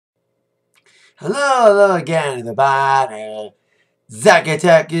Hello again, everybody. Zack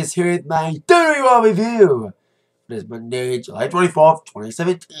Attack is here with my WWE Raw review. It is Monday, July 24th,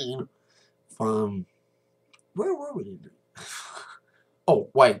 2017. From where were we? Oh,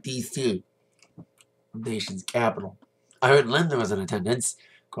 right, DC, nation's capital. I heard Linda was in attendance,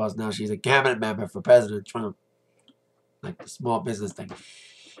 because now she's a cabinet member for President Trump, like the small business thing.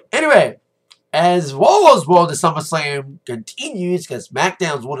 Anyway. As Raw's World of SummerSlam continues, because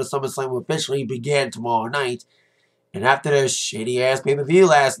SmackDown's World of SummerSlam will officially begin tomorrow night, and after the shitty-ass pay-per-view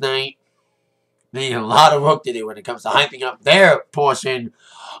last night, they have a lot of work to do when it comes to hyping up their portion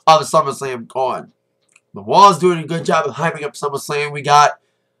of the SummerSlam card. But Raw's doing a good job of hyping up SummerSlam. We got,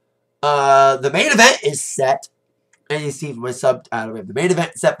 the main event is set, and you see from my subtitle, the main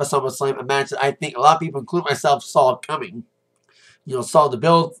event set for SummerSlam, a match that I think a lot of people, including myself, saw coming. Saw the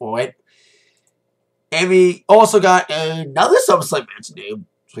build for it. And we also got another SummerSlam match named.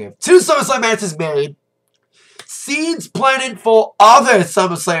 So we have two SummerSlam matches made. Seeds planted for other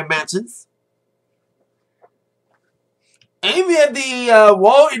SummerSlam matches. And we have the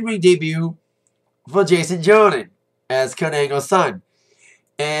Raw in-ring debut for Jason Jordan as Kurt Angle's son.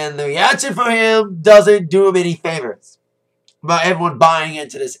 And the reaction for him doesn't do him any favors. About everyone buying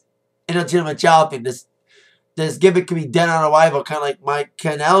into this illegitimate child thing. This gimmick could be dead on arrival, kind of like Mike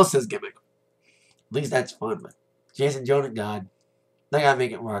Kanellis' gimmick. At least that's fun, but Jason Jordan, God, they gotta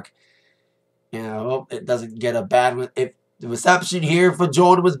make it work. I hope it doesn't get a bad one. If the reception here for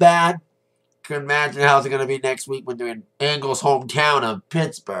Jordan was bad, couldn't imagine how it's gonna be next week when they're in Angle's hometown of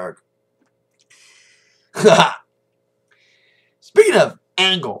Pittsburgh. Speaking of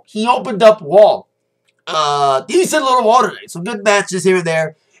Angle, he opened up Raw. Decent little Raw today. Some good matches here and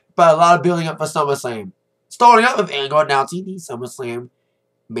there, but a lot of building up for SummerSlam. Starting up with Angle announcing the SummerSlam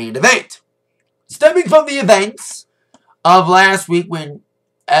main event. Stemming from the events of last week when,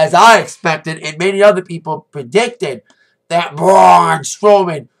 as I expected, and many other people predicted, that Braun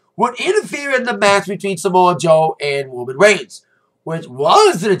Strowman would interfere in the match between Samoa Joe and Roman Reigns, which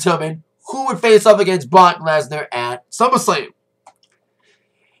was to determine who would face off against Brock Lesnar at SummerSlam.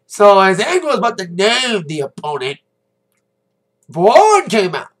 So as Angle was about to name the opponent, Braun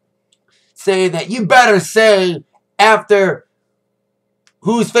came out, saying that you better say after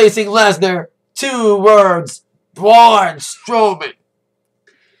who's facing Lesnar, 2 words, Braun Strowman.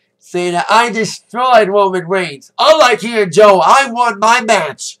 Saying that I destroyed Roman Reigns. Unlike here, Joe, I won my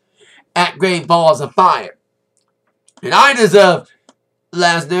match at Great Balls of Fire. And I deserve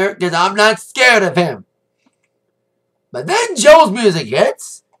Lesnar because I'm not scared of him. But then Joe's music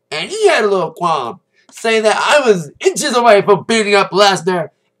hits, and he had a little qualm, saying that I was inches away from beating up Lesnar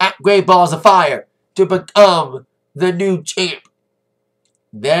at Great Balls of Fire to become the new champ.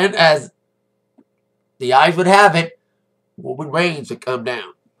 Then, as the eyes would have it, Roman Reigns would come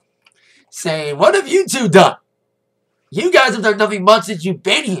down, saying, what have you two done? You guys have done nothing much since you've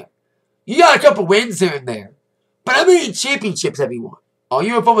been here. You got a couple wins here and there. But how many championships have you won? Are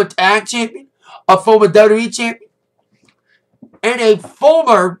you a former tag champion? A former WWE champion? And a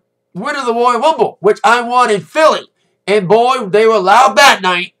former winner of the Royal Rumble, which I won in Philly. And boy, they were loud that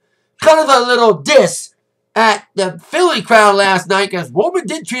night. Kind of a little diss at the Philly crowd last night, because Roman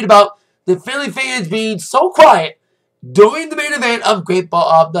did tweet about the Philly fans being so quiet during the main event of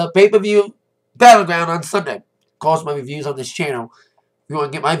the pay-per-view Battleground on Sunday. Of course, my reviews on this channel, if you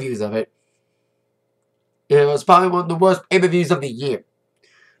want to get my views of it, it was probably one of the worst pay-per-views of the year.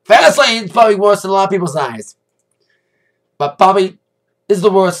 Fastlane is probably worse in a lot of people's eyes. But probably is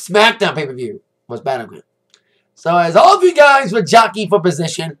the worst SmackDown pay-per-view was Battleground. So as all of you guys were jockeying for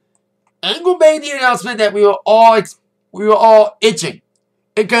position, Angle made the announcement that we were all itching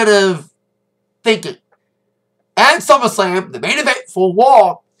and kind of thinking. At SummerSlam, the main event for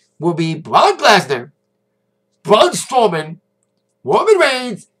Raw will be Brock Lesnar, Braun Strowman, Roman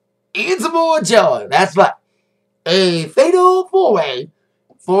Reigns, and Samoa Joe. That's right. A fatal 4-way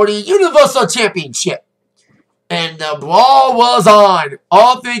for the Universal Championship. And the brawl was on.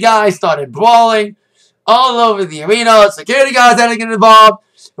 All 3 guys started brawling all over the arena. Security guys had to get involved.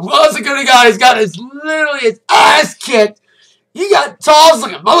 One security guy got literally his ass kicked. He got tossed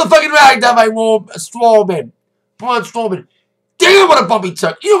like a motherfucking rag down by Strowman. Braun Strowman. Damn, what a bump he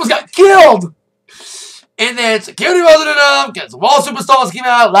took. He almost got killed. And then security wasn't enough because Raw Superstars came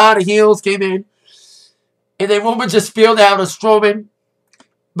out. A lot of heels came in. And then Roman just spilled out of Strowman.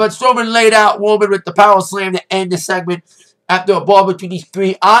 But Strowman laid out Roman with the power slam to end the segment after a brawl between these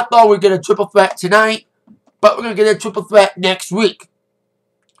 3. I thought we'd get a triple threat tonight, but we're going to get a triple threat next week.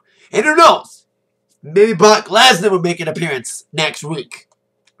 And who knows? Maybe Brock Lesnar will make an appearance next week.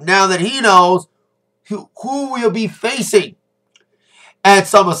 Now that he knows who we'll be facing at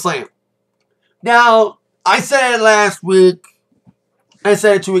SummerSlam. Now, I said it last week. I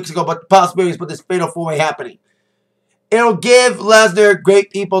said it 2 weeks ago, but the possibilities with this fatal four-way happening. It'll give Lesnar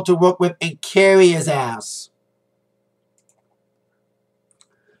great people to work with and carry his ass.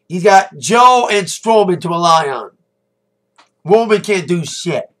 He's got Joe and Strowman to rely on. Roman can't do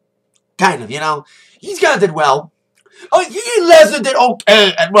shit. Kind of, you know. He's kind of did well. Oh, Lesnar did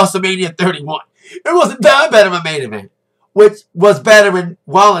okay at WrestleMania 31. It wasn't that bad of a main event, which was better when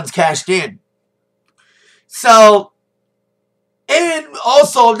Rollins cashed in. So, and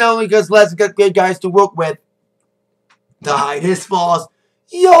also, not only because Lesnar got great guys to work with to hide his flaws,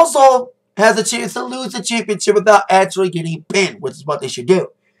 he also has a chance to lose the championship without actually getting pinned, which is what they should do.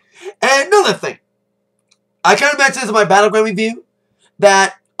 And another thing, I kind of mentioned this in my Battleground review,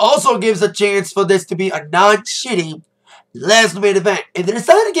 that also gives a chance for this to be a non-shitty Lesnar main event. And they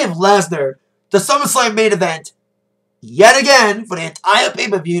decided to give Lesnar the SummerSlam main event yet again for the entire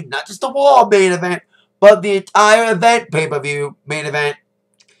pay-per-view, not just the Raw main event, but the entire event pay-per-view main event.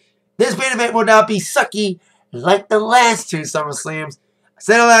 This main event will not be sucky like the last two SummerSlams. I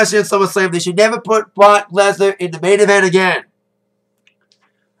said it last year at SummerSlam, they should never put Brock Lesnar in the main event again.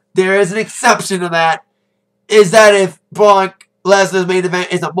 There is an exception to that, is that if Brock Lesnar's main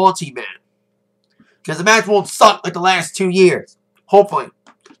event is a multi-man. Because the match won't suck like the last 2 years. Hopefully.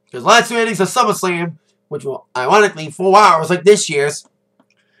 Because the last two endings of SummerSlam, which were ironically 4 hours like this year's,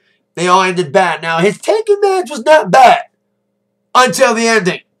 they all ended bad. Now, his taking match was not bad until the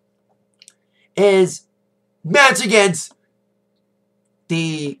ending. His match against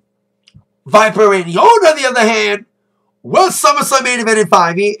the Viper Randy Orton, on the other hand, was SummerSlam main event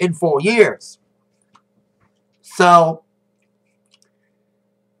in 4 years. So,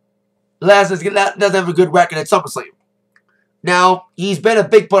 Lesnar doesn't have a good record at SummerSlam. Now, he's been a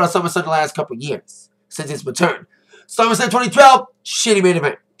big part of SummerSlam the last couple of years, since his return. SummerSlam 2012, shitty main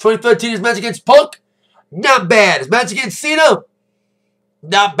event. 2013, his match against Punk, not bad. His match against Cena,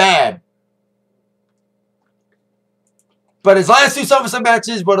 not bad. But his last two SummerSlam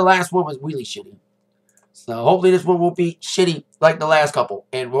matches, the last one was really shitty. So hopefully this one won't be shitty like the last couple.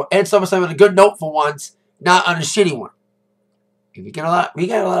 And we'll end SummerSlam on a good note for once, not on a shitty one. If we got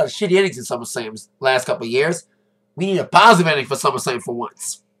a lot of shitty endings in SummerSlam's last couple of years. We need a positive ending for SummerSlam for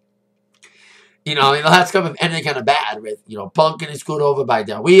once. You know, the last couple of ended kind of bad with, Punk getting screwed over by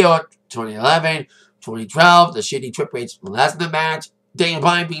Del Rio, 2011, 2012, the shitty Triple H Lesnar match, Daniel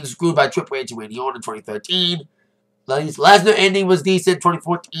Bryan being screwed by Triple H and Randy Orton in 2013. Lesnar ending was decent,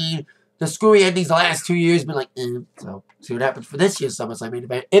 2014. The screwy endings the last 2 years been like, So, see what happens for this year's SummerSlam main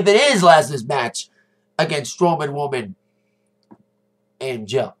event. If it is Lesnar's match against Strowman, Woman, and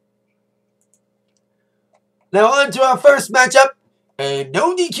Joe. Now on to our first matchup. A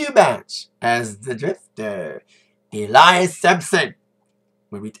no DQ match as the Drifter, Elias Sampson,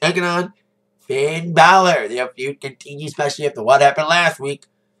 will be taking on Finn Balor. Their feud continues, especially after what happened last week,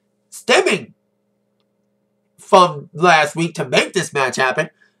 stemming from last week to make this match happen.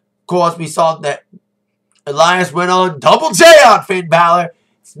 Of course, we saw that Elias went on Double J on Finn Balor,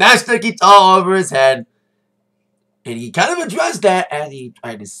 smashed the guitar over his head, and he kind of addressed that as he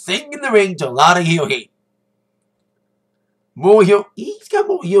tried to sing in the ring to a lot of heel heat. He's got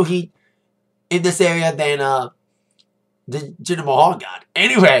more heel heat in this area than the Jinder Mahal got.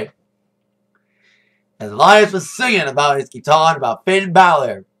 Anyway, as Elias was singing about his guitar and about Finn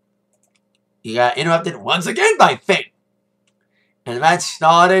Balor, he got interrupted once again by Finn. And the match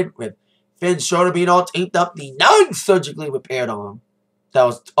started with Finn's shoulder being all taped up, the non-surgically repaired arm that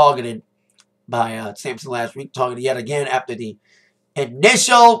was targeted by Sampson last week, targeted yet again after the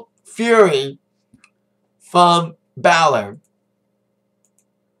initial fury from Balor.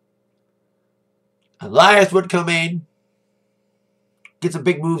 Elias would come in, get some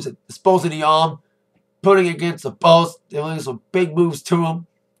big moves, exposing the arm, putting it against the post, doing some big moves to him.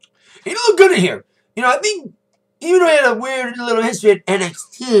 He looked good in here. I think even though he had a weird little history at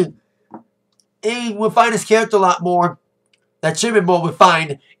NXT, he would find his character a lot more that Shimon Moore would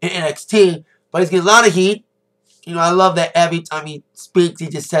find in NXT. But he's getting a lot of heat. I love that every time he speaks, he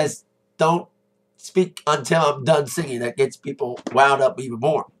just says, "Don't speak until I'm done singing." That gets people wound up even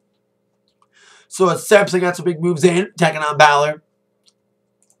more. So Sampson got some big moves in, taking on Balor.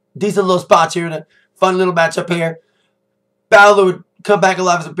 Decent little spots here, and a fun little matchup here. Balor would come back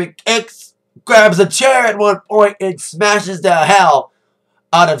alive with some big kicks, grabs a chair at one point, and smashes the hell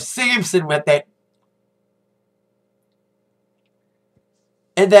out of Sampson with it.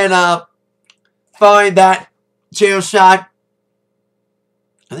 And then, following that chair shot,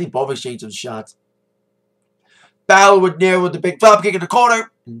 I think both exchanged some shots. Balor would nail with the big drop kick in the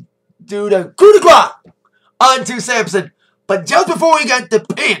corner, do the coup de grace onto Sampson. But just before he got the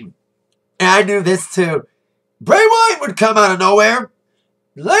pin, And I knew this too. Bray Wyatt would come out of nowhere,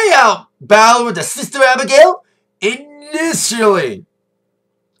 lay out Balor with the Sister Abigail, initiating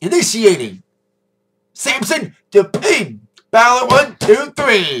Samson to pin Balor 1, 2,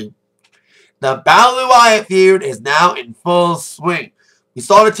 3. The Balor Wyatt feud is now in full swing. We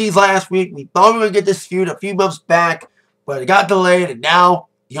saw the tease last week. We thought we would get this feud a few months back, but it got delayed. And now,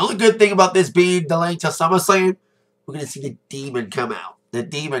 the only good thing about this being delayed till SummerSlam, we're going to see the Demon come out. The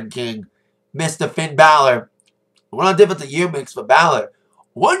Demon King, Mr. Finn Balor. One of the difference the year makes for Balor.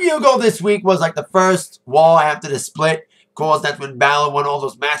 1 year ago this week was like the first Raw after the split. Of course, that's when Balor won all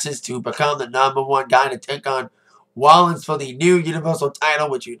those matches to become the #1 guy to take on Rollins for the new Universal title,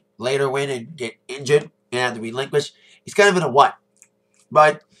 which would later win and get injured and have to relinquish. He's kind of in a what?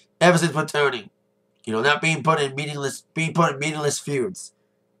 But ever since returning, not being put in meaningless feuds.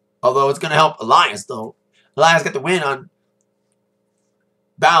 Although it's going to help Elias, though. Elias got the win on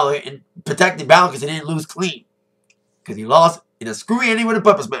Balor and protected Balor because he didn't lose clean. Because he lost in a screwy ending with a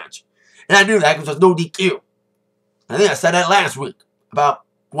purpose match. And I knew that because there was no DQ. I think I said that last week about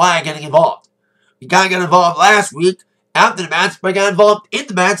why getting involved. The guy got involved last week after the match, but got involved in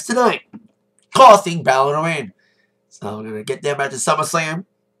the match tonight, costing Balor to win. So we're going to get them at the SummerSlam.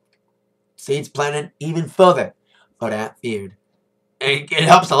 Seeds planted even further for that feud. And it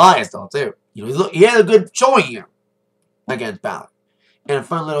helps Elias, though, too. He had a good showing here against Balor. And a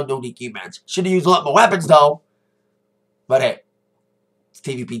fun little no DQ match. Should have used a lot more weapons, though. But hey, it's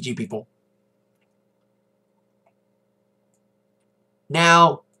TVPG, people.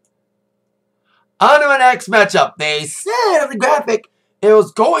 Now, on to our next matchup. They said on the graphic it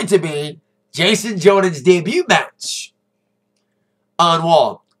was going to be Jason Jordan's debut match on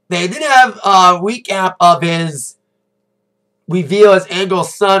Raw. They did have a recap of his reveal as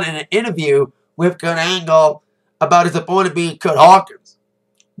Angle's son in an interview with Kurt Angle about his opponent being Kurt Hawkins.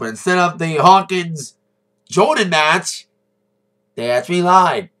 But instead of the Hawkins-Jordan match, they actually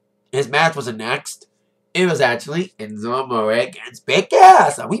lied. His match wasn't next. It was actually Enzo Amore against Big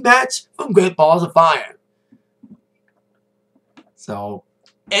Cass, a rematch from Great Balls of Fire. So,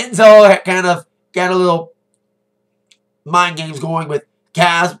 Enzo kind of got a little mind games going with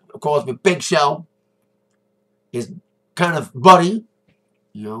Cass, of course, with Big Show, his kind of buddy,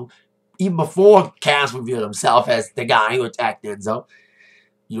 even before Cass revealed himself as the guy who attacked Enzo.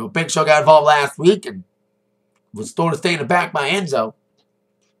 Big Show got involved last week and was sort of staying in the back by Enzo,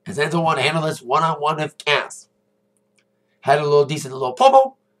 as Enzo wanted to handle this one-on-one with Cass. Had a decent little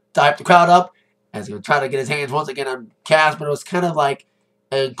promo to hype the crowd up as he would try to get his hands once again on Cass, but it was kind of like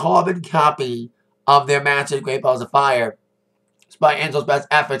a carbon copy of their match at Great Balls of Fire. Despite Enzo's best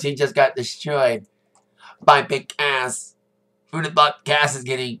efforts, he just got destroyed by Big Cass. Who would have thought Cass is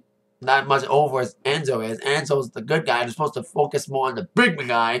getting not much over as Enzo is? Enzo's the good guy. They're supposed to focus more on the big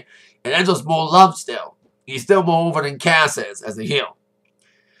guy, and Enzo's more loved still. He's still more over than Cass is as a heel.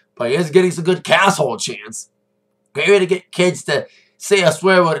 But he is getting some good Casshole chants. Great way to get kids to say a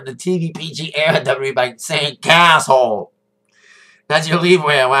swear word in the TVPG era WWE by saying Casshole. That's your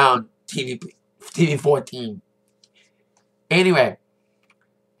leeway around TV14. Anyway,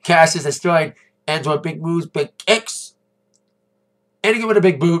 Cass is destroyed. Enzo with big moves, big kicks. Ending it with a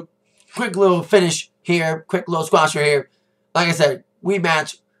big boot. Quick little finish here. Quick little squasher here. Like I said,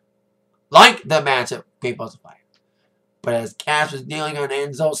 rematch like the match at Great Balls of Fire. But as Cass was dealing on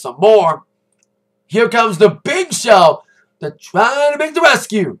Enzo some more, here comes the Big Show to try to make the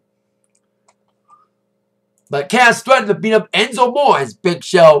rescue. But Cass threatened to beat up Enzo more as Big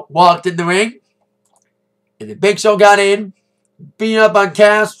Show walked in the ring. And the Big Show got in, beat up on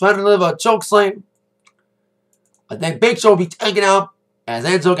Cass, trying to deliver a choke slam. But then Big Show would be taken out as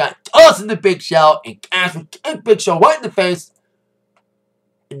Enzo got tossed in the Big Show, and Cass would kick Big Show right in the face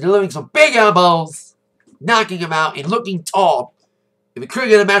and delivering some big elbows, knocking him out and looking tall. And we could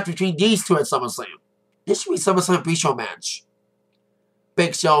get a match between these two at SummerSlam. This should be SummerSlam pre-show match.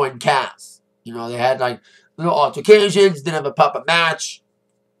 Big Show and Cass. They had like little altercations, didn't have a proper match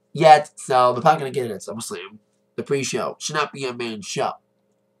yet, so they're probably going to get it at SummerSlam. The pre-show should not be a main show.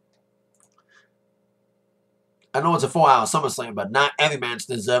 I know it's a 4-hour SummerSlam, but not every match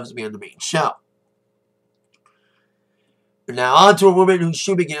deserves to be on the main show. Now on to a woman who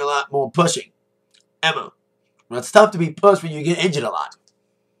should be getting a lot more pushing. Emma. Well, it's tough to be pushed when you get injured a lot.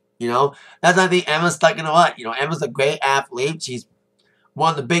 That's why I think Emma's stuck in a lot. Emma's a great athlete. She's one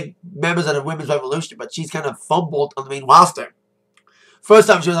of the big members of the Women's Revolution, but she's kind of fumbled on the main roster. First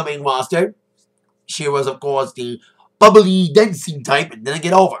time she was on the main roster, she was, of course, the bubbly dancing type and didn't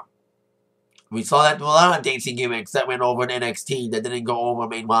get over. We saw that with a lot of dancing gimmicks that went over in NXT that didn't go over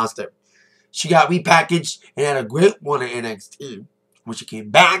main roster. She got repackaged and had a great one in NXT. when she came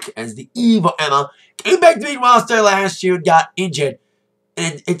back as the evil Emma. Came back to the main roster last year and got injured.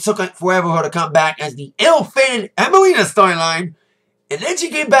 And it took forever for her to come back as the ill-fated Emelina storyline. And then she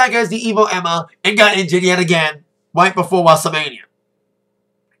came back as the evil Emma and got injured yet again right before WrestleMania.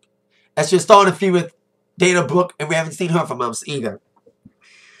 As she was starting to feud with Dana Brooke, and we haven't seen her for months either.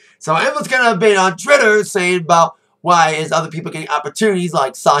 So Emma's kind of been on Twitter saying about why is other people getting opportunities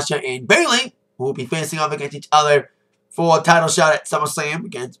like Sasha and Bayley, who will be facing off against each other for a title shot at SummerSlam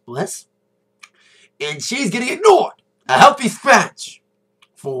against Bliss. And she's getting ignored. A healthy scratch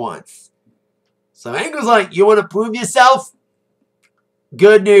for once. So Angle's like, you want to prove yourself?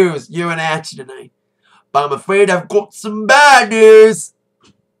 Good news, you're in action tonight. But I'm afraid I've got some bad news.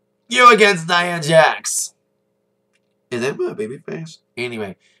 You against Nia Jax. Is Emma a babyface?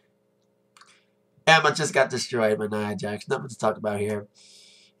 Anyway. Emma just got destroyed by Nia Jax. Nothing to talk about here.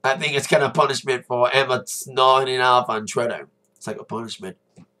 I think it's kind of punishment for Emma snorting off on Twitter. It's like a punishment.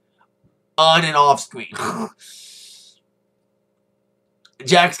 On and off screen.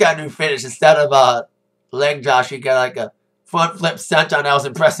 Jax got a new finish. Instead of a leg drop, she got like a front flip senton. That was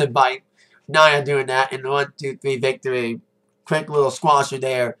impressive by Nia doing that. And 1, 2, 3 victory. Quick little squasher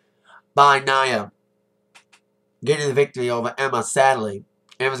there by Nia. Getting the victory over Emma, sadly.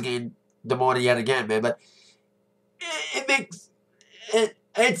 Emma's getting demoted yet again, man. But it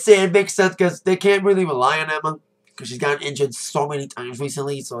makes sense because they can't really rely on Emma because she's gotten injured so many times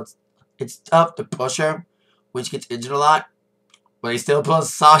recently. So it's tough to push her when she gets injured a lot. But they still push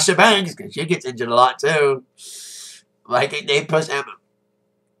Sasha Banks because she gets injured a lot too. Like they push Emma.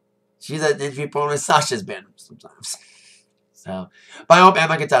 She's an injury prone as Sasha's been sometimes. So, but I hope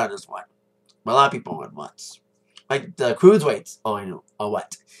Emma gets out of this one. But a lot of people went once. Like the cruiserweights, or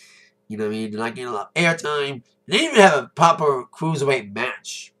what? You know what I mean? They're not getting a lot of airtime. They didn't even have a proper cruiserweight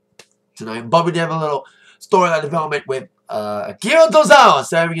match tonight. But we did have a little storyline development with Akira Tozawa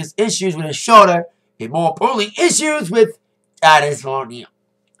having his issues with his shoulder, and more importantly, issues with Titus O'Neil.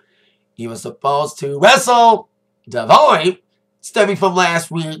 He was supposed to wrestle Davoy, stemming from last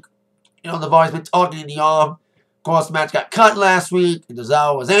week. You know, Davoy's been talking in the arm. Of course, the match got cut last week, and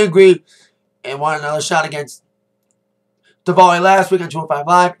Tozawa was angry and wanted another shot against Davoy last week on 205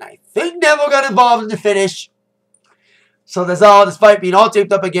 Live. And I think Neville got involved in the finish. So Tozawa, despite being all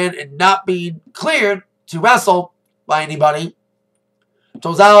taped up again and not being cleared to wrestle by anybody,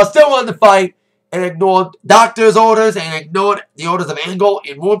 Tozawa still wanted to fight and ignored doctor's orders and ignored the orders of Angle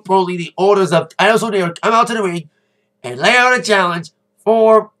and more importantly the orders of Titus O'Neil to come out to the ring and lay out a challenge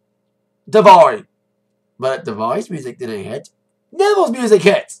for Davoy. But Davoy's music didn't hit. Neville's music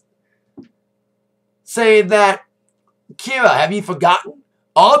hits. Saying that, Kira, have you forgotten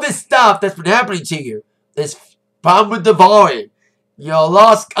all this stuff that's been happening to you? This problem with Davoy, your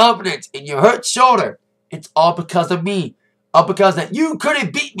lost confidence, and your hurt shoulder. It's all because of me. All because that you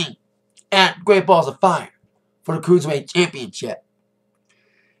couldn't beat me at Great Balls of Fire for the Cruiserweight Championship.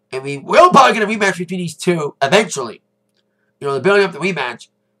 And we will probably get a rematch between these two eventually. You know, they're building up the rematch,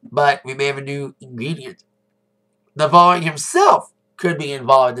 but we may have a new ingredient. Davoy himself could be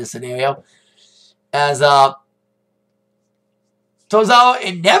involved in this scenario. As Tozawa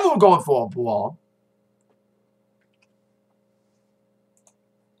and Neville going for a brawl.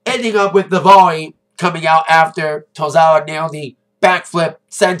 Ending up with Davoy coming out after Tozawa nailed the backflip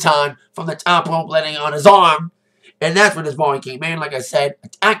senton from the top rope, landing on his arm. And that's when Davoy came in, like I said,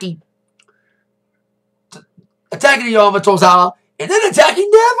 attacking the arm of Tozawa, and then attacking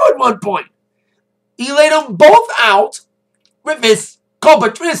Neville at one point. He laid them both out with his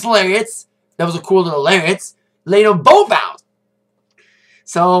Cobra Twist lariats. That was a cool little lariats. Laid them both out.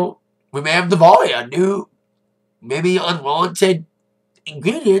 So, we may have Davoy, a new, maybe unwanted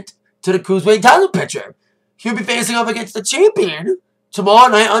ingredient to the Cruiserweight title picture. He'll be facing up against the champion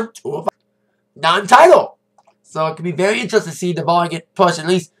tomorrow night on 205 non-title. So it could be very interesting to see Davoy get pushed, at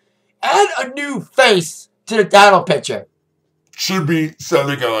least add a new face to the title picture. Should be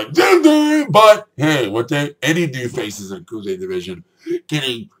something like that, but hey, with any new faces in the Cruiserweight division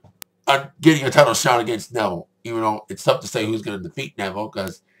getting a title shot against Neville, even though it's tough to say who's going to defeat Neville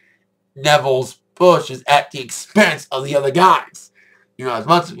because Neville's push is at the expense of the other guys. You know, as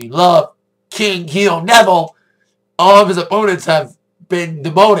much as we love King Heel Neville, all of his opponents have been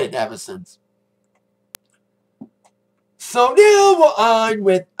demoted ever since. So now we're on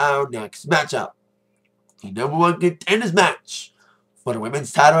with our next matchup. The #1 contenders match for the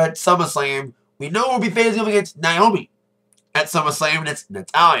women's title at SummerSlam. We know we'll be facing up against Naomi at SummerSlam, and it's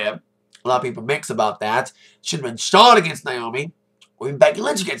Natalya. A lot of people mix about that. Should have been Charlotte against Naomi, or even Becky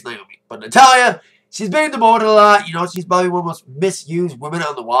Lynch against Naomi. But Natalya, she's been demoted a lot. You know, she's probably one of the most misused women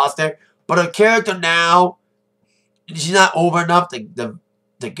on the roster. But her character now, she's not over enough to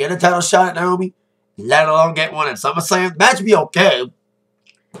get a title shot at Naomi, let alone get one at SummerSlam. Match would be okay.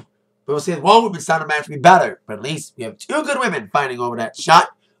 But we'll see if one women's title match would be better. But at least we have two good women fighting over that shot.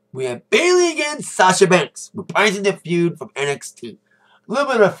 We have Bayley against Sasha Banks, reprising the feud from NXT. A little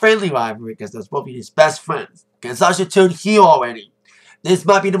bit of a friendly rivalry because they're supposed to be his best friends. Because Sasha turned heel already. This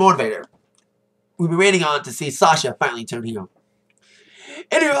might be the motivator. We've been waiting on to see Sasha finally turn heel.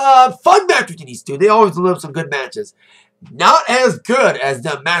 Anyway, fun match between these two. They always deliver some good matches. Not as good as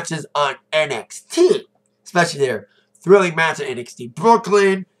the matches on NXT. Especially their thrilling match at NXT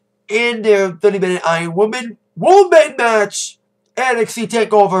Brooklyn. And their 30-minute Iron Woman match. NXT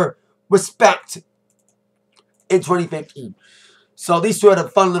TakeOver Respect in 2015. So these two had a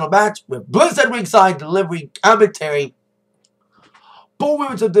fun little match with Bliss at ringside delivering commentary. Both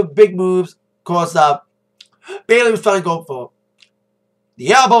women took the big moves. Of course, Bayley was trying to go for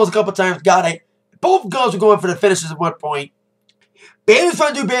the elbows a couple times, got it. Both girls were going for the finishes at one point. Bayley was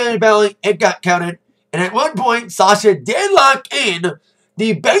trying to do Bayley belly, it got counted. And at one point, Sasha did lock in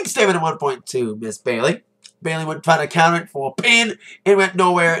the bank statement at one point to Miss Bayley. Bayley would try to counter it for a pin. It went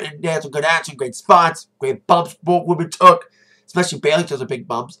nowhere, and they had some good action, great spots, great bumps both women took. Especially Bayley took some big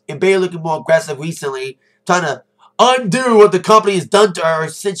bumps. And Bayley looking more aggressive recently, trying to undo what the company has done to her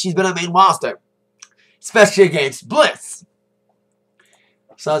since she's been on the main roster. Especially against Bliss.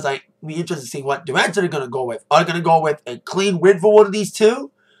 So I was like, be interested to see what direction they're going to go with. Are they going to go with a clean win for one of these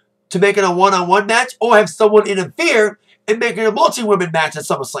two to make it a one-on-one match, or have someone interfere and make it a multi-women match at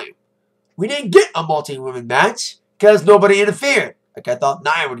SummerSlam? We didn't get a multi-women match because nobody interfered. Like I thought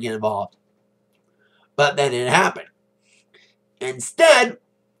Nia would get involved. But that didn't happen. Instead,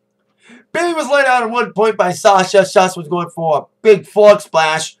 Bayley was laid out at one point by Sasha. Sasha was going for a big frog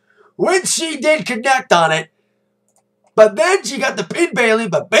splash, which she did connect on it. But then she got the pin Bayley,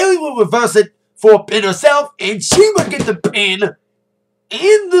 but Bayley would reverse it for a pin herself, and she would get the pin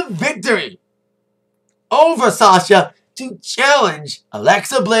and the victory over Sasha to challenge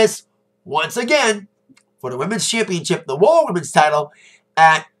Alexa Bliss once again for the Women's Championship, the Raw Women's title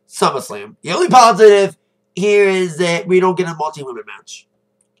at SummerSlam. The only positive here is that we don't get a multi-women match.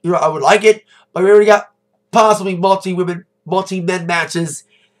 You know, I would like it, but we already got possibly multi-women, multi-men matches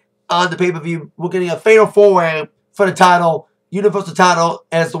on the pay-per-view. We're getting a fatal four-way for the title, Universal title,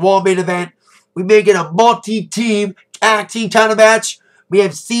 as the Raw main event. We may get a multi-team, tag team title match. We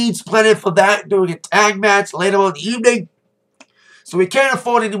have seeds planned for that, doing a tag match later on in the evening. So we can't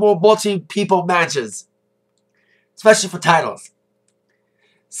afford any more multi-people matches, especially for titles.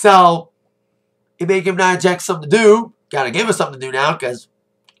 So it may give Nia Jax something to do. Gotta give her something to do now because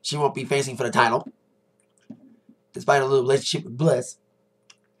she won't be facing for the title, despite a little relationship with Bliss.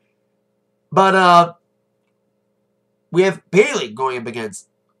 But we have Bayley going up against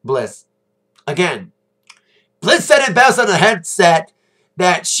Bliss again. Bliss said it best on the headset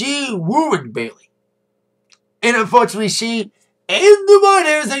that she ruined Bayley, and unfortunately, she and the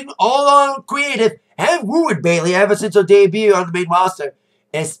writers and all on creative have ruined Bayley ever since her debut on the main roster.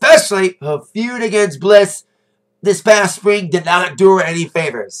 Especially her feud against Bliss this past spring did not do her any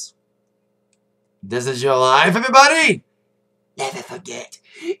favors. This is your life, everybody. Never forget.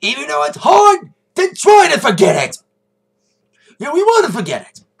 Even though it's hard to try to forget it. You know, we want to forget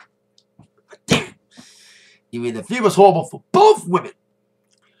it. But damn it. Even the feud was horrible for both women.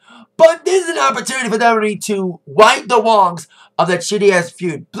 But this is an opportunity for WWE to right the wrongs of that shitty-ass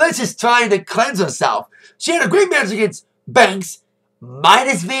feud. Bliss is trying to cleanse herself. She had a great match against Banks,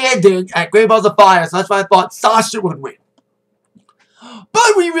 minus the ending at Great Balls of Fire, so that's why I thought Sasha would win.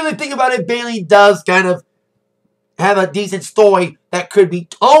 But when you really think about it, Bayley does kind of have a decent story that could be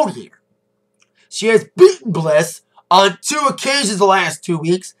told here. She has beaten Bliss on 2 occasions the last 2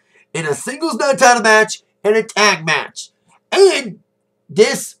 weeks, in a singles non-title match and a tag match. And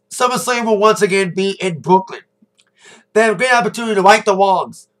this SummerSlam will once again be in Brooklyn. They have a great opportunity to right the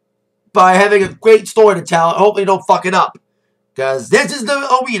wrongs by having a great story to tell and hopefully don't fuck it up. Because this is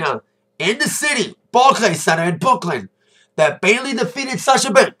the arena in the city, Barclays Center in Brooklyn, that Bayley defeated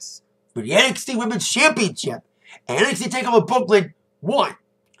Sasha Banks for the NXT Women's Championship. And NXT TakeOver Brooklyn won.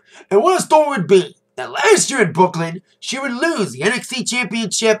 And what a story would be that last year in Brooklyn, she would lose the NXT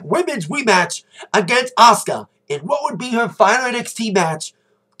Championship Women's rematch against Asuka in what would be her final NXT match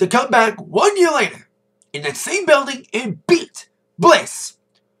to come back 1 year later in that same building and beat Bliss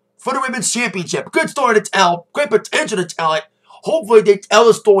for the Women's Championship. Good story to tell, great potential to tell it. Hopefully they tell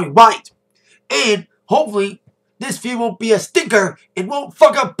the story right. And hopefully this feud won't be a stinker and won't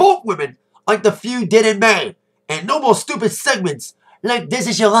fuck up both women like the feud did in May. And no more stupid segments like This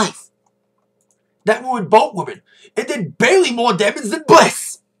Is Your Life. That ruined both women. And did Bayley more damage than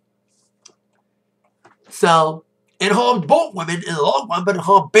Bliss. So, and harmed both women in the long run, but it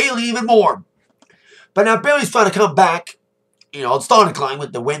harmed Bayley even more. But now Bayley's trying to come back, you know, starting to climb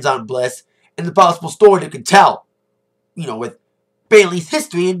with the wins on Bliss and the possible story they can tell, you know, with Bayley's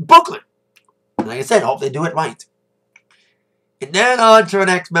history in Brooklyn. And like I said, I hope they do it right. And then on to our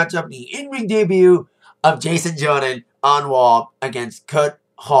next matchup, the in-ring debut of Jason Jordan on Raw against Kurt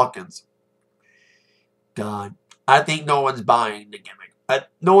Hawkins. God, I think no one's buying the gimmick.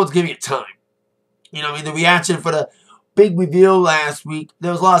 No one's giving it time. You know what I mean? The reaction for the big reveal last week,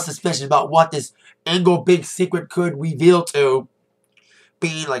 there was a lot of suspicion about what this Angle big secret could reveal to.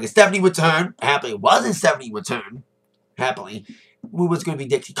 Being like a Stephanie return. Happily, it wasn't Stephanie return. Happily. Who was going to be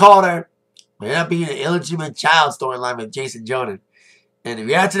Dixie Carter. It ended up being an illegitimate child storyline with Jason Jordan. And the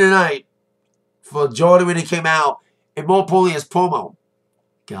reaction tonight for Jordan when he came out, and more importantly his promo.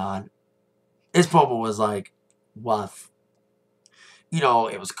 God. His promo was like, rough. You know,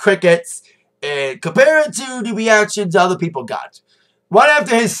 it was crickets. And compare it to the reactions other people got. Right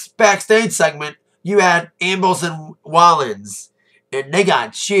after his backstage segment, you had Ambrose and Rollins. And they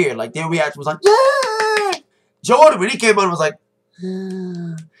got cheered. Like, their reaction was like, yeah! Jordan, when he came on, was like,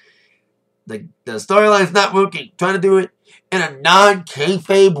 the storyline's not working. Trying to do it in a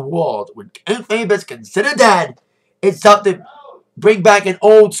non-kayfabe world. When kayfabe is considered dead, it's tough to bring back an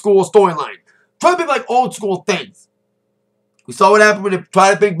old school storyline. Try to bring like old school things. We saw what happened when they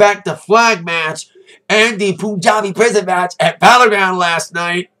tried to bring back the flag match and the Punjabi prison match at Battleground last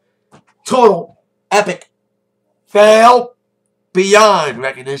night. Total epic fail beyond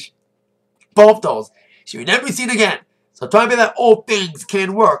recognition. Both those should never be seen again. So trying to make that old things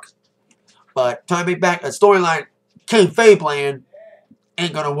can work. But trying to make back a storyline kayfabe land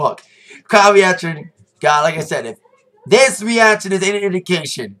ain't gonna work. Crowd reaction, God, like I said, if this reaction is any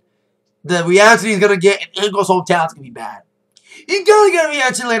indication, the reaction he's gonna get in Angle's hometown is gonna be bad. He's gonna get a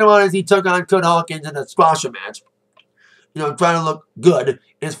reaction later on as he took on Kurt Hawkins in a squasher match. You know, trying to look good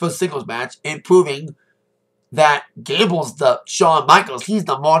in his first singles match, and proving that Gable's the Shawn Michaels. He's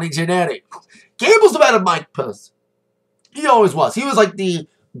the Marty Jannetty. Gable's the better Mike person. He always was. He was like the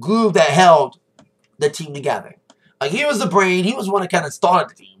glue that held the team together. Like, he was the brain. He was the one that kind of started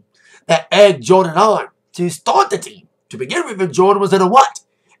the team. That egged Jordan on to start the team. To begin with, when Jordan was in a what?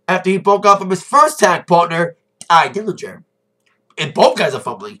 After he broke off from his first tag partner, Ty Dillinger. And both guys are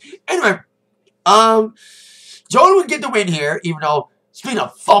fumbling. Anyway, Jordan would get the win here, even though, speaking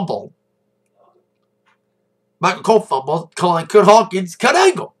of fumble, Michael Cole fumbled, calling Kurt Hawkins Kurt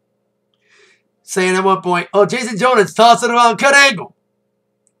Angle. Saying at one point, oh, Jason Jordan's tossing around Kurt Angle.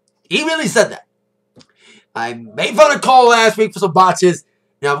 He really said that. I made fun of Cole last week for some botches.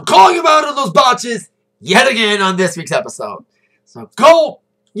 Now I'm calling him out on those botches yet again on this week's episode. So, Cole,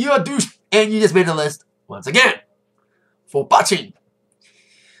 you're a douche, and you just made the list once again for botching.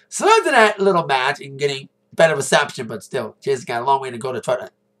 So after that little match and getting better reception, but still, Jason's got a long way to go to try to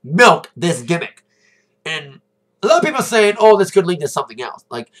milk this gimmick. And a lot of people are saying, oh, this could lead to something else.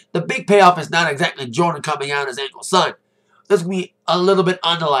 Like, the big payoff is not exactly Jordan coming out as Angle's son. There's going to be a little bit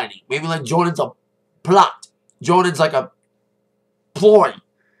underlining. Maybe like Jordan's a plot. Jordan's like a ploy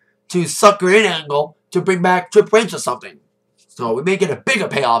to sucker in Angle to bring back Triple H or something. So we may get a bigger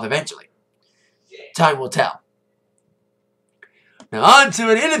payoff eventually. Time will tell. Now on to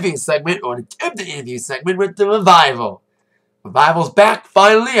an interview segment, or an attempted interview segment with the Revival. Revival's back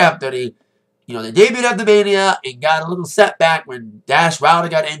finally after they debuted after Mania and got a little setback when Dash Wilder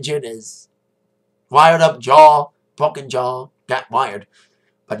got injured. His wired up jaw, broken jaw, got wired.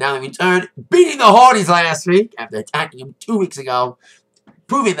 But now they returned, beating the Hardys last week after attacking him 2 weeks ago,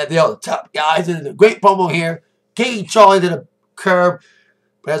 proving that they are the top guys. And a great promo here, kicking Charlie to the curb.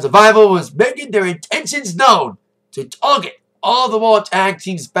 But as Revival was making their intentions known to target all the Raw tag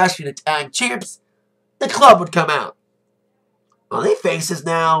teams, especially the tag champs, the club would come out. Well, they faces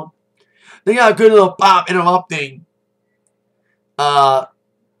now. They got a good little pop interrupting the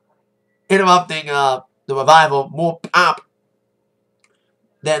Revival, more pop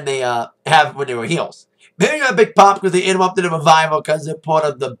than they have when they were heels. They got a big pop because they interrupted the Revival because they're part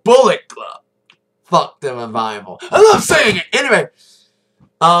of the Bullet Club. Fuck the Revival. I love saying it. Anyway,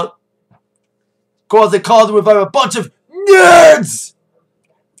 of course, they called the Revival a bunch of nerds.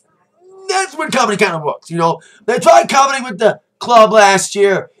 That's when comedy kind of works, you know. They tried comedy with the club last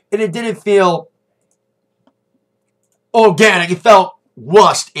year, and it didn't feel organic. It felt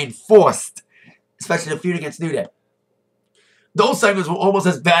rushed and forced, especially the feud against New Day. Those segments were almost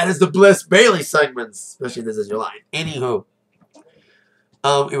as bad as the Bliss Bayley segments, especially This Is Your Line. Anywho,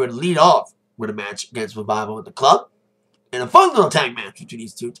 it would lead off with a match against Revival in the club, and a fun little tag match between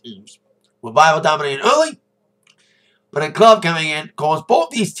these two teams. Revival dominated early, but a club coming in, of course, both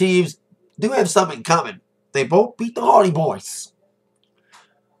these teams do have something in common. they both beat the Hardy Boys.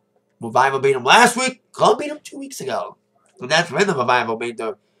 Revival beat them last week. Club beat them 2 weeks ago. And that's when the Revival made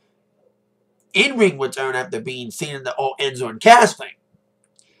the in-ring return after being seen in the Enzo and Cass thing.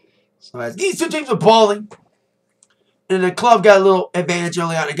 So as these two teams were balling, and the Club got a little advantage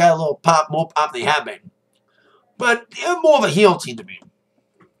early on. They got a little more pop than they have been. But they're more of a heel team to me.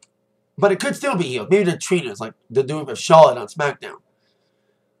 But it could still be healed. Maybe the trainers, like they're doing with Charlotte on SmackDown.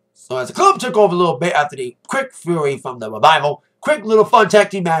 So as the Club took over a little bit after the quick fury from the Revival, quick little fun tag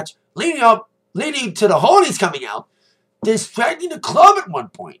team match, leading to the Hardys coming out, distracting the Club at one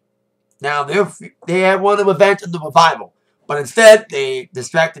point. Now, they had won an event in the Revival, but instead, they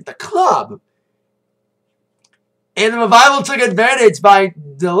distracted the Club. And the Revival took advantage by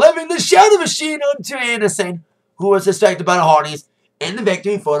delivering the Shadow Machine onto Anderson, who was distracted by the Hardys, and the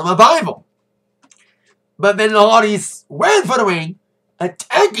victory for the Revival. But then the Hardys went for the ring,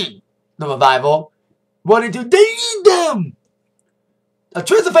 attacking the Revival, wanting to delete them. A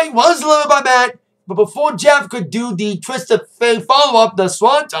Twist of Fate was delivered by Matt, but before Jeff could do the Twist of Fate follow-up, the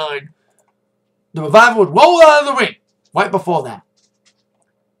Swanton, the Revival would roll out of the ring right before that.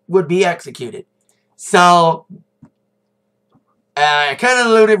 Would be executed. So, I kind of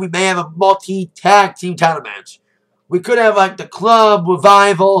alluded we may have a multi-tag team title match. We could have like the Club,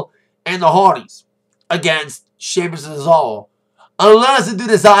 Revival, and the Hardys against Sheamus and Cesaro. Unless they do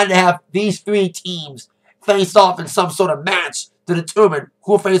decide to have these three teams face off in some sort of match to determine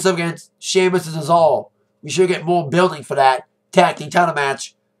who will face up against Sheamus and Cesaro. We should get more building for that tag team title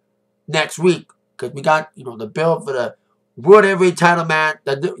match next week. Because we got, the build for the World Heavyweight title match,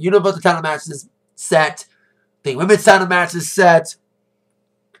 the Universal title match is set, the Women's title match is set,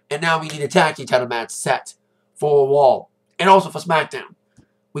 and now we need a tag team title match set for Raw. And also for SmackDown.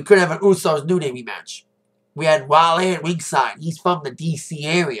 We could have an Usos New Day rematch. We had Wale at ringside. He's from the D.C.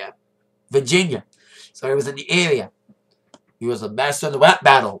 area, Virginia. So he was in the area. He was a master of the rap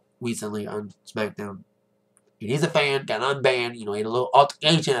battle recently on SmackDown. And he's a fan, got unbanned. He had a little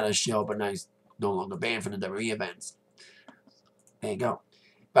altercation at a show, but now he's no longer banned from the WWE events. There you go.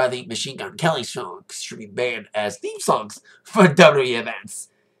 But I think Machine Gun Kelly's songs should be banned as theme songs for WWE events.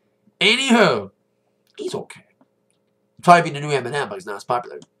 Anywho, he's okay. Probably be the new Eminem, but he's not as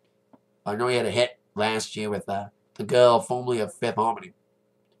popular. I know he had a hit last year with the girl formerly of Fifth Harmony,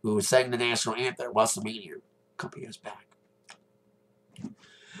 who sang the national anthem at WrestleMania a couple years back.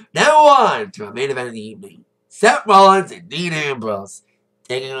 Now on to our main event of the evening. Seth Rollins and Dean Ambrose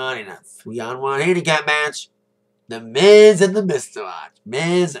taking on in a 3-on-1 handicap match. The Miz and the Miztourage.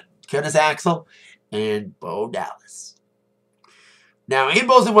 Miz and Curtis Axel and Bo Dallas. Now,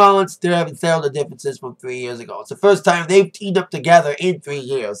 Ambrose and Rollins still haven't settled the differences from 3 years ago. It's the first time they've teamed up together in 3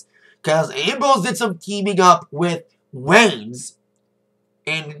 years. Because Ambrose did some teaming up with Reigns.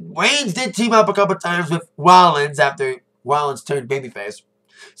 And Reigns did team up a couple times with Rollins after Rollins turned babyface.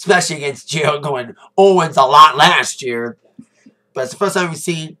 Especially against Jericho and Owens a lot last year. But it's the first time we've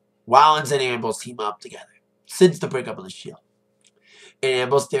seen Rollins and Ambrose team up together. Since the breakup of the Shield. And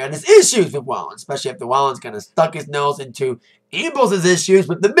Ambrose still had his issues with Rollins. Especially after Rollins kind of stuck his nose into Ambrose's issues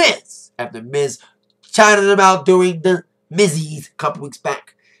with The Miz. After Miz chided him out doing the Mizzies a couple weeks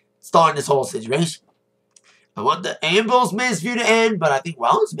back. Starting this whole situation. I want the Ambrose-Miz feud to end, but I think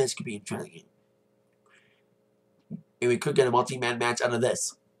Rollins-Miz could be intriguing. And we could get a multi-man match out of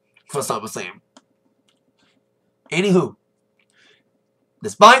this for SummerSlam. Anywho,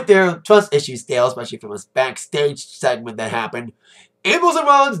 despite their trust issues still, especially from a backstage segment that happened, Ambrose and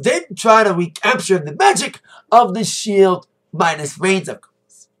Rollins did try to recapture the magic of the Shield minus Reigns, of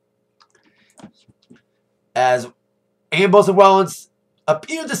course. As Ambrose and Rollins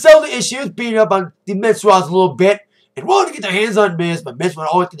appeared to settle the issues, beating up on the Miztourage a little bit, and wanted to get their hands on Miz, but Miz would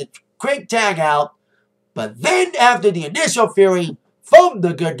always get the quick tag out. But then, after the initial fury from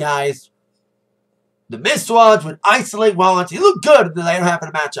the good guys, the Miztourage would isolate Rollins. He looked good in the later half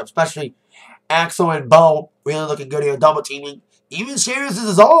of the matchup, especially Axel and Bo really looking good here, double teaming. Even Sheamus and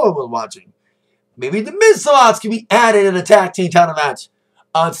Cesaro was watching. Maybe the Miztourage can be added in a tag team title match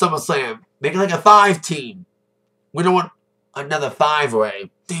on SummerSlam. Make it like a 5-team. We don't want another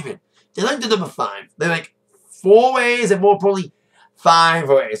 5-way. Damn it. They like the number 5. They're like 4 ways and more importantly 5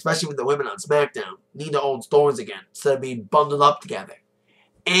 ways. Especially with the women on SmackDown. Need their own stories again. Instead of being bundled up together.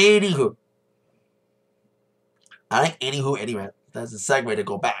 Anywho. I like anywho anyway. That's a segue to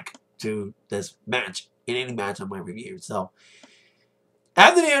go back to this match. In any match on my review. So,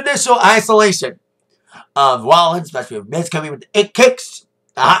 after the initial isolation of Rollins, especially with Miz coming with the 8 kicks,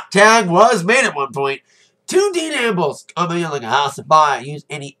 the hot tag was made at one point. To Dean Ambrose coming in like a house of fire. Use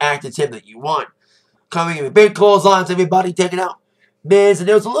any active that you want. Coming in with big clotheslines, everybody taking out Miz. And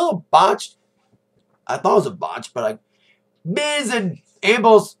there was a little botched I thought it was a botch, but like Miz and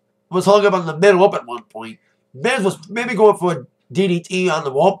Ambrose was hung up on the middle rope at one point. Miz was maybe going for a DDT on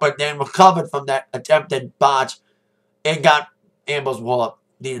the rope, but then recovered from that attempted botch and got Ambrose roll up.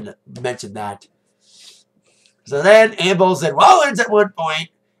 Needed to mention that. So then Ambrose and Rollins at one point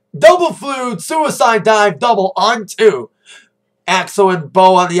double flew suicide dive double on 2. Axel and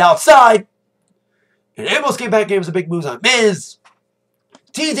Bo on the outside. And Ambrose came back and gave us a big moves on Miz.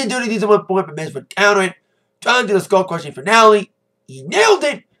 Teased doing these at one point, but Miz would counter it. Trying to do the skull crushing finale. He nailed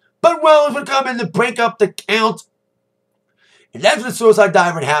it, but Rollins would come in to break up the count. And that's when the suicide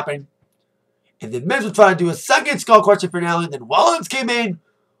dive would happen. And then Miz would try to do a second skull crushing finale. And then Rollins came in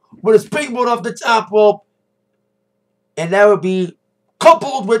with a springboard off the top rope. And that would be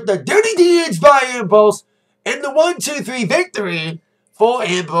coupled with the dirty deeds by Ambrose and the 1-2-3 victory for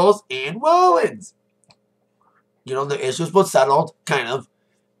Ambrose and Rollins. You know, the issues were settled, kind of.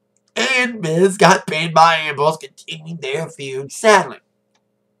 And Miz got pinned by Ambrose, continuing their feud, sadly.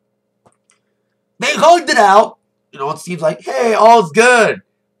 They hugged it out. You know, it seems like, hey, all's good.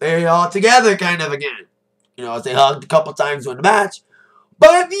 They're all together kind of again. You know, as they hugged a couple times during the match.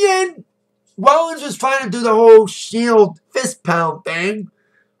 But at the end, Rollins was trying to do the whole Shield fist pound thing.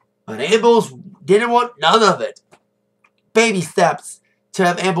 But Ambrose didn't want none of it. Baby steps to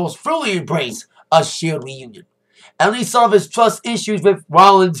have Ambrose fully embrace a Shield reunion. At least some of his trust issues with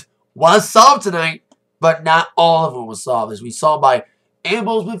Rollins was solved tonight, but not all of them was solved, as we saw by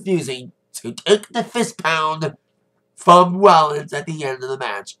Ambrose refusing to take the fist pound from Rollins at the end of the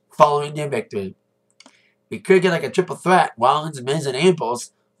match, following their victory. We could get like a triple threat, Rollins, Miz, and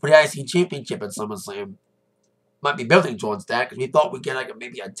Ambrose, for the IC Championship at SummerSlam. Might be building towards that, because we thought we'd get like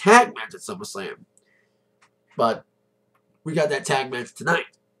maybe a tag match at SummerSlam. But we got that tag match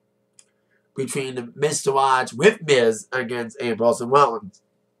tonight. Between Mr. Watch with Miz against Ambrose and Rollins.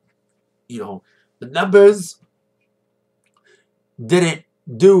 You know, the numbers didn't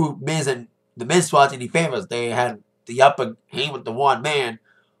do Miz and the Miz Watch any favors. They had the upper hand with the one man.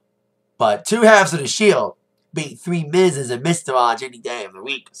 But 2 halves of the Shield beat 3 Miz's and Mr. Watch any day of the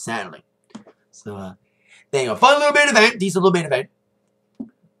week, sadly. So, there you go. Fun little main event. Decent little main event.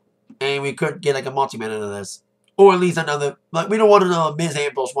 And we could get like a multi-man out of this. Or at least another, like we don't want another Miz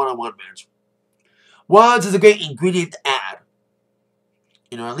Ambrose one-on-one match. Rollins is a great ingredient to add.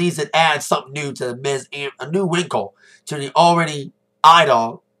 You know, at least it adds something new to the Miz, a new wrinkle to the already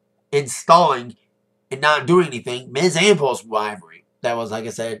idle, installing, and not doing anything Miz Ambrose rivalry. That was, like I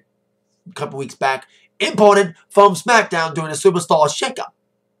said, a couple weeks back, imported from SmackDown during the Superstar Shakeup.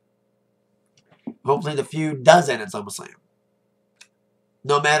 Hopefully the feud does end at SummerSlam.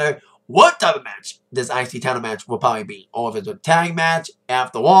 No matter what type of match this IC title match will probably be. Or if it's a tag match,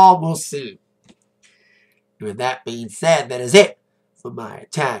 after all, we'll see. And with that being said, that is it for my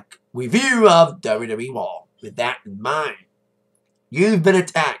attack review of WWE Raw. With that in mind, you've been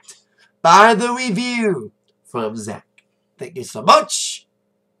attacked by the review from Zach. Thank you so much.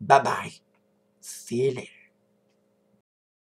 Bye-bye. See you later.